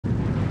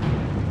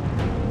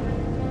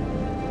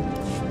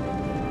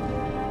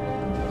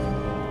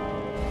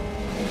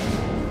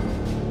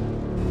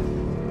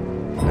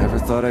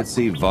thought I'd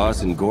see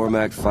Voss and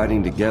Gormak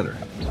fighting together.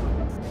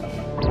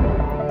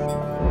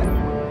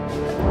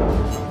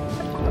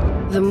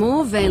 The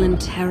more Valen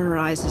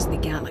terrorizes the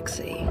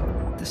galaxy,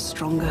 the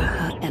stronger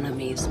her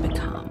enemies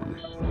become.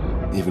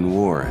 Even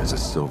war has a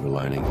silver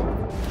lining.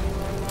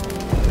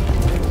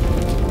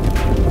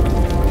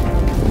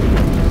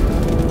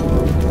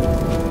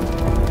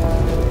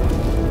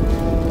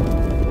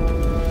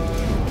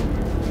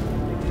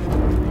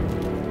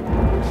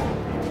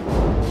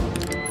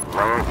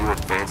 Why aren't you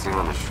advancing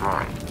on the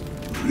shrine?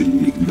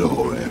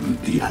 Rignorem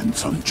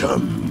dianzon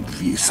jum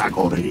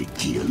visagore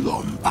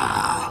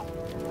kilomba.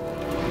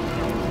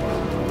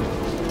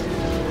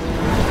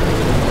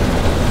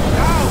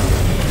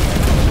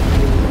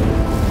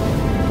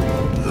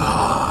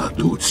 La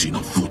ducino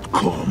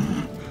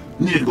futcom,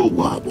 nigo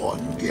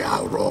wabon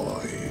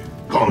garoi,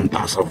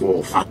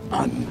 kontasavo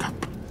fatbankap.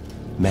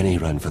 Many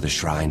run for the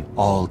shrine,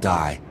 all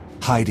die.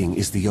 Hiding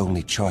is the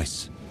only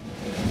choice.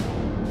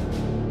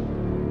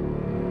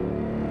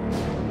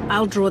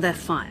 I'll draw their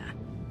fire.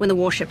 When the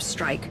warships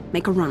strike,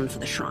 make a run for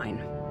the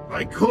shrine.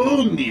 I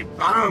kuni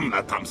bam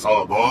na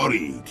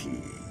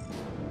tamsogoriti.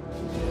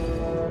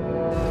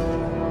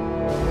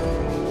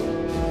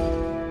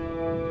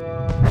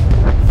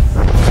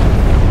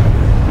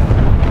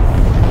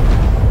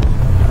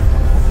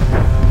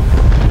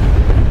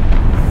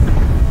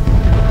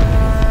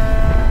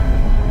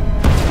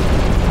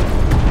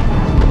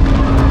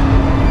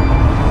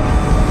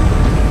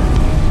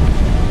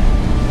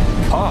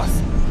 Koth!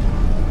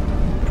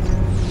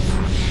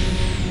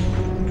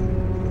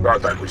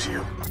 Thought that was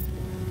you.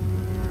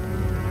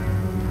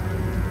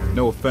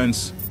 No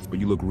offense, but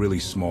you look really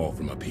small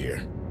from up here.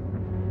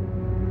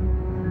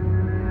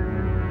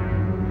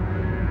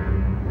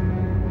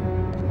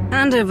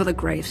 Hand over the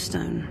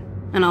gravestone,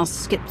 and I'll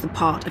skip the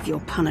part of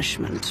your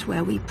punishment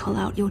where we pull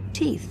out your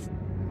teeth.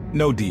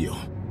 No deal.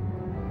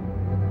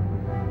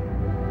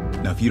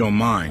 Now, if you don't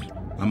mind,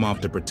 I'm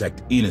off to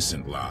protect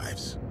innocent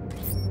lives.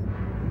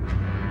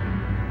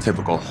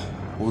 Typical.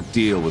 We'll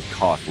deal with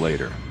Koth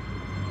later.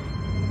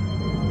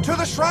 To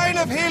the Shrine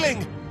of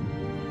Healing!